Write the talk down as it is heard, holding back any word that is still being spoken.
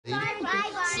Bye,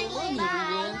 bye, bye. So long,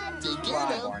 everyone. Take care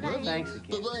now. Barney. Love you. Thanks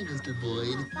again. Bye-bye, Mr.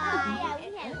 Boyd.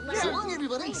 Bye. So long,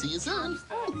 everybody. See you soon.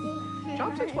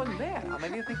 Chopsticks wasn't bad. I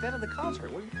mean, you think that of the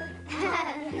concert. What do you think?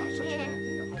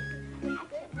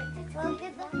 Well,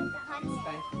 good luck with the hunt.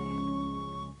 Thanks.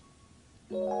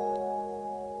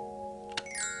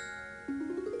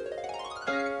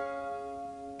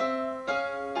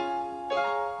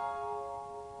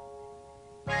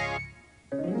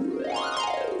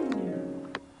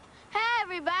 Hey,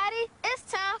 everybody. It's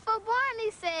time for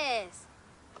Barney Says.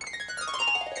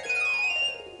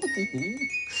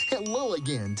 Hello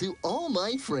again to all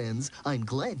my friends. I'm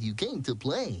glad you came to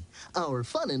play. Our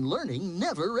fun and learning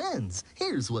never ends.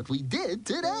 Here's what we did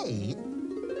today.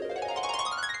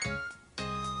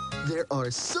 There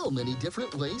are so many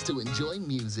different ways to enjoy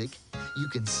music. You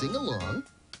can sing along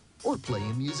or play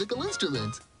a musical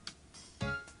instrument.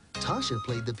 Tasha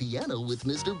played the piano with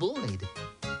Mr. Boyd.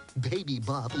 Baby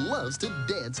Bop loves to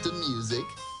dance to music.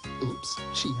 Oops,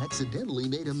 she accidentally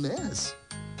made a mess.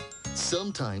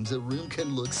 Sometimes a room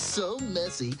can look so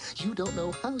messy, you don't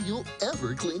know how you'll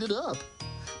ever clean it up.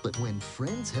 But when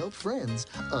friends help friends,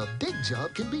 a big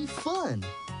job can be fun.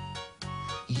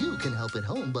 You can help at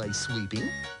home by sweeping,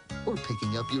 or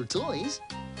picking up your toys,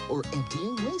 or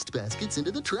emptying waste baskets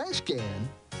into the trash can.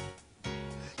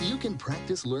 You can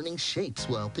practice learning shapes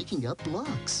while picking up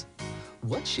blocks.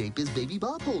 What shape is Baby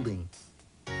Bop holding?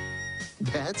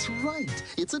 That's right,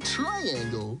 it's a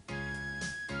triangle.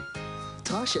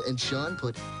 Tasha and Sean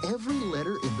put every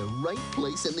letter in the right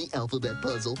place in the alphabet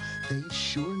puzzle. They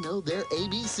sure know their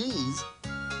ABCs.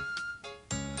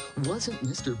 Wasn't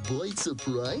Mr. Boyd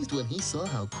surprised when he saw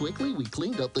how quickly we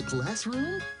cleaned up the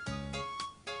classroom?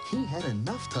 He had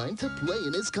enough time to play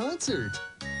in his concert.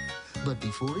 But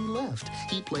before he left,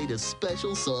 he played a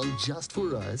special song just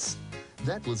for us.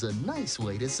 That was a nice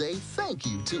way to say thank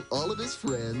you to all of his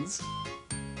friends.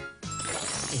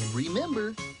 And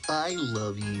remember, I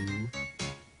love you.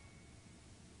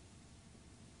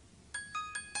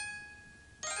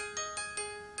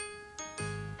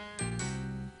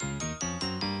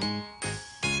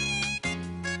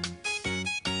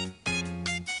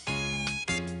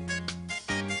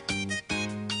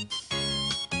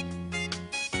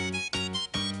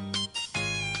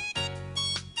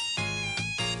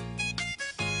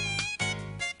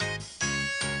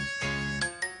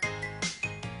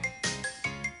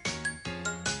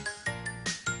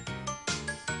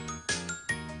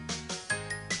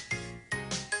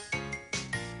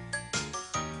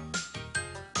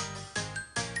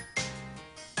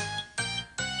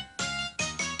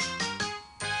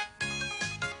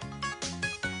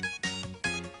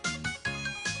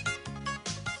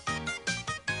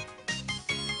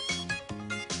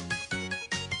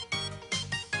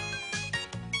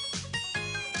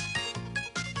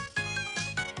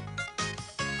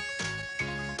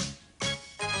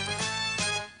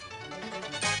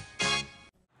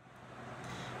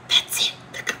 That's it.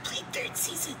 The complete third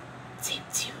season. Tape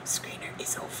 2 screener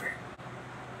is over.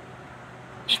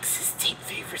 Next is tape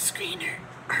 3 for screener.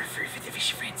 Or for the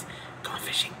fish friends. Gone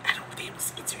fishing. Adult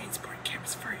themes. It's sport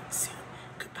cameras for